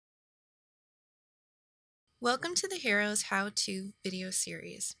Welcome to the HEROS How-To video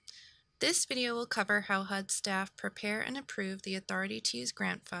series. This video will cover how HUD staff prepare and approve the Authority to Use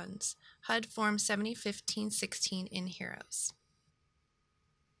Grant Funds, HUD Form 7015-16 in HEROS.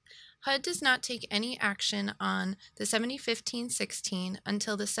 HUD does not take any action on the 7015-16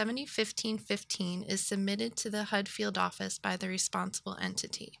 until the 7015-15 is submitted to the HUD field office by the responsible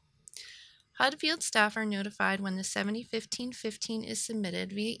entity. HUD field staff are notified when the 7015-15 is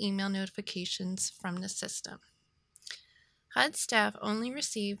submitted via email notifications from the system. HUD staff only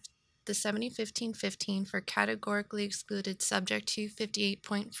received the 7015-15 for categorically excluded subject to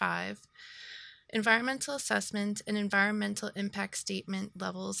 58.5, environmental assessment, and environmental impact statement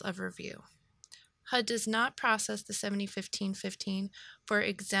levels of review. HUD does not process the 7015-15 for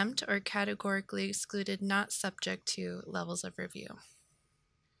exempt or categorically excluded not subject to levels of review.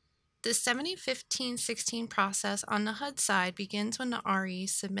 The 7015-16 process on the HUD side begins when the RE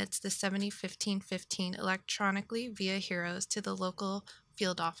submits the 7015-15 electronically via HEROS to the local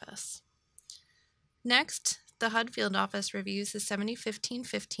field office. Next, the HUD field office reviews the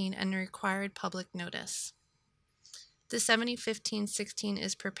 7015-15 and the required public notice. The 7015-16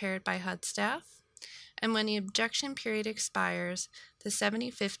 is prepared by HUD staff, and when the objection period expires, the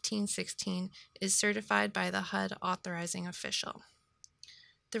 7015-16 is certified by the HUD Authorizing Official.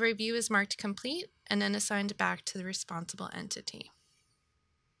 The review is marked complete and then assigned back to the responsible entity.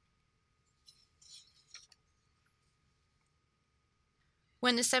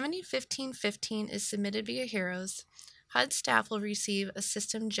 When the 7015-15 is submitted via HEROS, HUD staff will receive a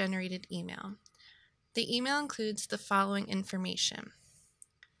system-generated email. The email includes the following information: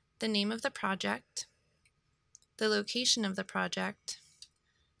 the name of the project, the location of the project,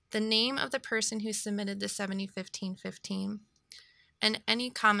 the name of the person who submitted the 7015-15, and any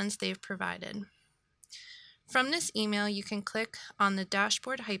comments they've provided. From this email, you can click on the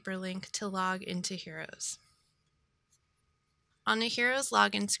dashboard hyperlink to log into HEROS. On the HEROS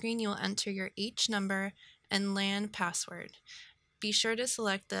login screen, you will enter your H number and LAN password. Be sure to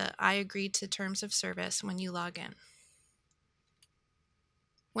select the I agree to terms of service when you log in.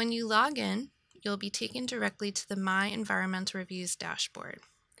 When you log in, you'll be taken directly to the My Environmental Reviews dashboard.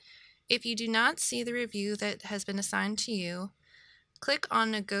 If you do not see the review that has been assigned to you, click on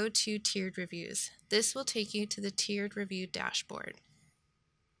the Go to Tiered Reviews. This will take you to the Tiered Review dashboard.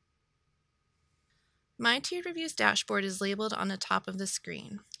 My Tiered Reviews dashboard is labeled on the top of the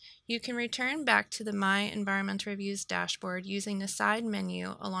screen. You can return back to the My Environmental Reviews dashboard using the side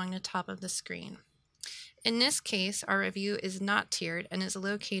menu along the top of the screen. In this case, our review is not tiered and is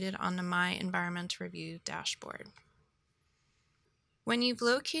located on the My Environmental Review dashboard. When you've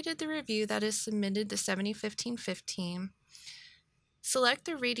located the review that is submitted the 7015-15, select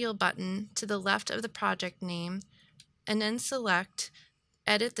the radial button to the left of the project name and then select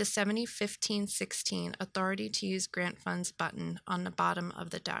Edit the 7015-16 Authority to Use Grant Funds button on the bottom of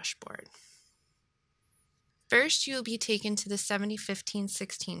the dashboard. First, you will be taken to the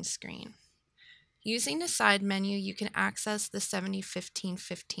 7015-16 screen. Using the side menu, you can access the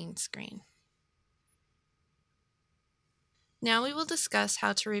 7015-15 screen. Now we will discuss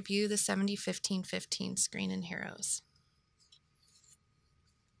how to review the 7015-15 screen in HEROS.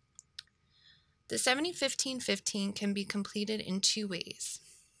 The 7015-15 can be completed in two ways.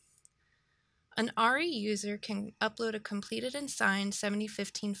 An RE user can upload a completed and signed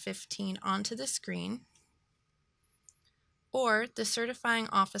 7015-15 onto the screen, or the certifying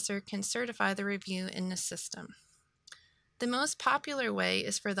officer can certify the review in the system. The most popular way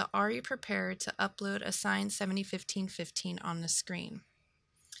is for the RE preparer to upload a signed 7015-15 on the screen.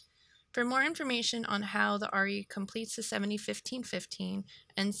 For more information on how the RE completes the 7015-15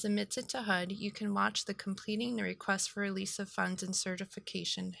 and submits it to HUD, you can watch the Completing the Request for Release of Funds and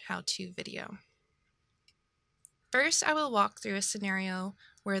Certification how-to video. First, I will walk through a scenario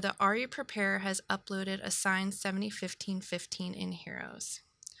where the RE preparer has uploaded a signed 7015-15 in HEROS.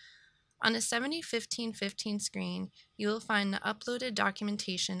 On the 7015-15 screen, you will find the uploaded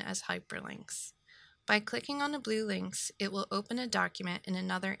documentation as hyperlinks. By clicking on the blue links, it will open a document in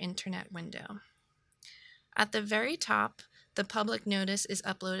another internet window. At the very top, the public notice is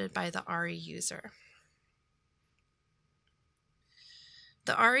uploaded by the RE user.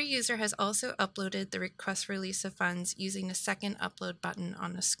 The RE user has also uploaded the request for release of funds using the second upload button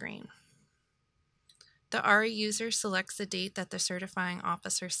on the screen. The RE user selects the date that the certifying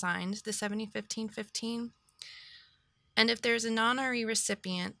officer signed the 7015-15. And if there is a non-RE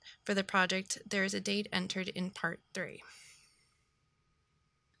recipient for the project, there is a date entered in Part 3.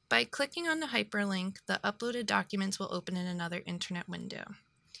 By clicking on the hyperlink, the uploaded documents will open in another internet window.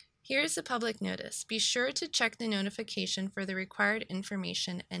 Here is the public notice. Be sure to check the notification for the required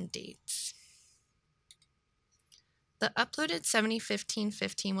information and dates. The uploaded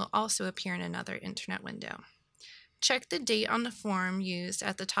 7015-15 will also appear in another internet window. Check the date on the form used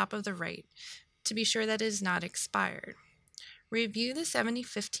at the top of the right to be sure that it is not expired. Review the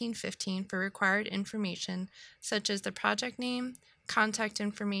 7015-15 for required information such as the project name, contact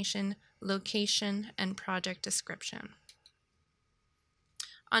information, location, and project description.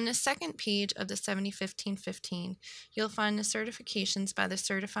 On the second page of the 7015-15, you'll find the certifications by the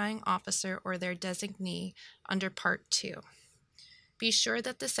certifying officer or their designee under Part 2. Be sure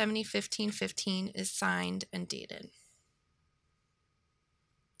that the 7015-15 is signed and dated.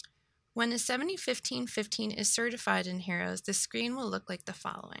 When the 7015-15 is certified in HEROS, the screen will look like the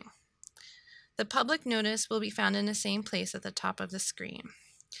following. The public notice will be found in the same place at the top of the screen.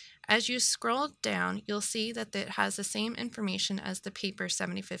 As you scroll down, you'll see that it has the same information as the paper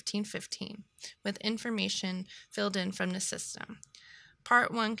 7015-15, with information filled in from the system.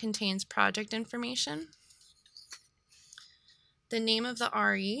 Part 1 contains project information, the name of the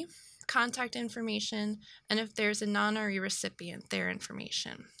RE, contact information, and if there's a non-RE recipient, their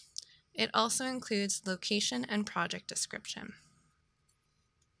information. It also includes location and project description.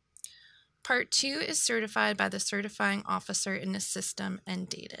 Part 2 is certified by the certifying officer in the system and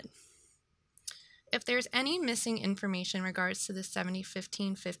dated. If there's any missing information in regards to the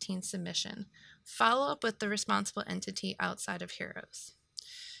 7015-15 submission, follow up with the responsible entity outside of HEROS.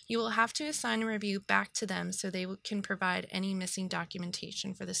 You will have to assign a review back to them so they can provide any missing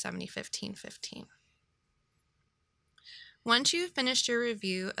documentation for the 7015-15. Once you've finished your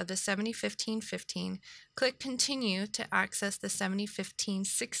review of the 7015-15, click Continue to access the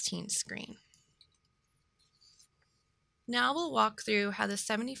 7015-16 screen. Now we'll walk through how the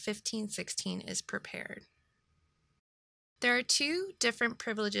 7015-16 is prepared. There are two different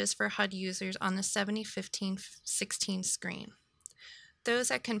privileges for HUD users on the 7015-16 screen. Those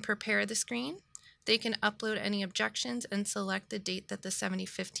that can prepare the screen, they can upload any objections and select the date that the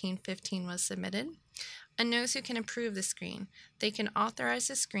 7015-15 was submitted. And those who can approve the screen, they can authorize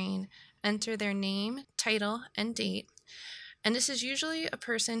the screen, enter their name, title, and date, and this is usually a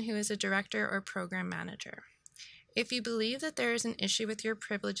person who is a director or program manager. If you believe that there is an issue with your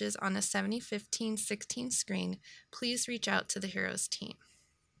privileges on the 7015-16 screen, please reach out to the HEROS team.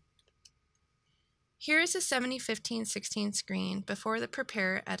 Here is the 7015-16 screen before the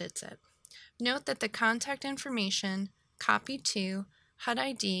preparer edits it. Note that the contact information, copy to, HUD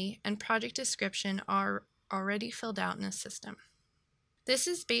ID, and project description are already filled out in the system. This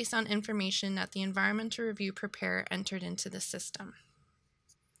is based on information that the environmental review preparer entered into the system.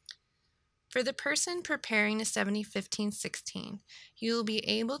 For the person preparing the 7015-16, you will be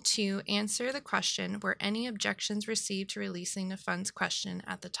able to answer the question were any objections received to releasing the funds question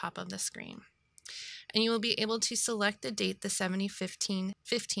at the top of the screen. And you will be able to select the date the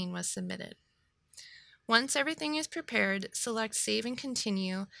 7015-15 was submitted. Once everything is prepared, select Save and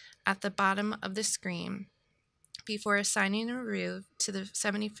Continue at the bottom of the screen before assigning a review to the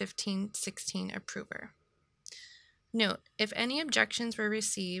 7015-16 approver. Note, if any objections were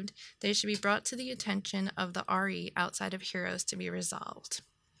received, they should be brought to the attention of the RE outside of HEROS to be resolved.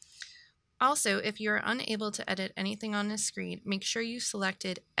 Also, if you are unable to edit anything on the screen, make sure you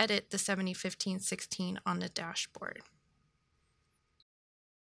selected Edit the 7015-16 on the dashboard.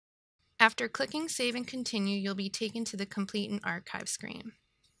 After clicking Save and Continue, you'll be taken to the Complete and Archive screen.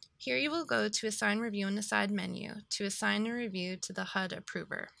 Here you will go to Assign Review in the side menu to assign the review to the HUD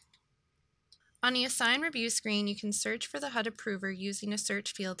approver. On the Assign Review screen, you can search for the HUD approver using a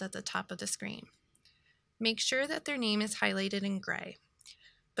search field at the top of the screen. Make sure that their name is highlighted in gray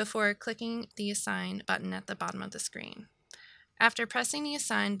before clicking the Assign button at the bottom of the screen. After pressing the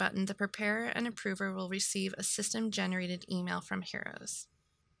Assign button, the preparer and approver will receive a system-generated email from HEROS.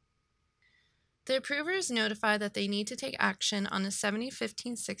 The approver is notified that they need to take action on the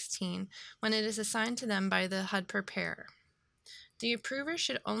 7015-16 when it is assigned to them by the HUD preparer. The approver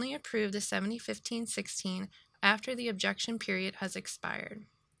should only approve the 7015-16 after the objection period has expired.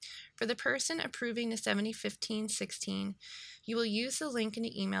 For the person approving the 7015-16, you will use the link in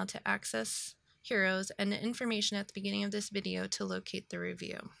the email to access HEROS and the information at the beginning of this video to locate the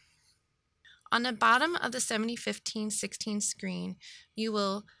review. On the bottom of the 7015-16 screen, you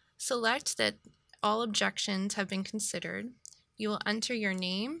will select that all objections have been considered. You will enter your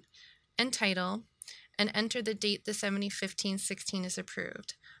name and title and enter the date the 7015-16 is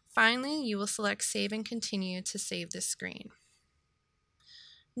approved. Finally, you will select Save and Continue to save this screen.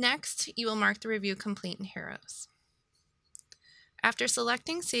 Next, you will mark the review complete in HEROS. After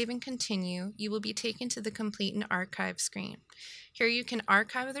selecting Save and Continue, you will be taken to the Complete and Archive screen. Here you can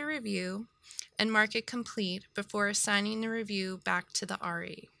archive the review and mark it complete before assigning the review back to the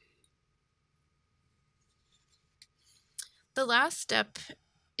RE. The last step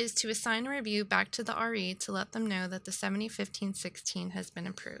is to assign a review back to the RE to let them know that the 7015-16 has been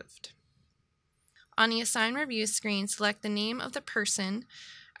approved. On the Assign Review screen, select the name of the person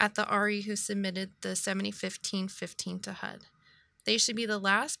at the RE who submitted the 7015-15 to HUD. They should be the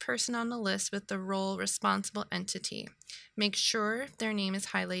last person on the list with the role Responsible Entity. Make sure their name is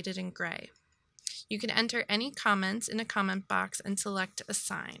highlighted in gray. You can enter any comments in a comment box and select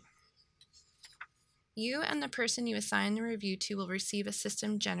Assign. You and the person you assign the review to will receive a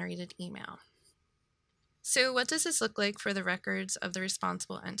system-generated email. So what does this look like for the records of the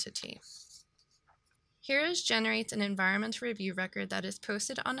responsible entity? HEROS generates an environmental review record that is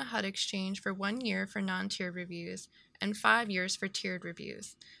posted on a HUD exchange for 1 year for non-tiered reviews and 5 years for tiered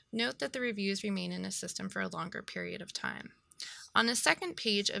reviews. Note that the reviews remain in the system for a longer period of time. On the second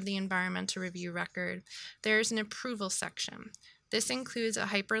page of the environmental review record, there is an approval section. This includes a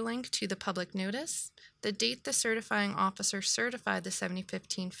hyperlink to the public notice, the date the certifying officer certified the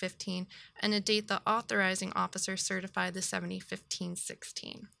 7015-15, and the date the authorizing officer certified the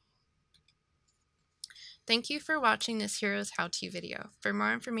 7015-16. Thank you for watching this HEROS how-to video. For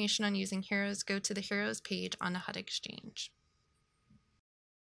more information on using HEROS, go to the HEROS page on the HUD Exchange.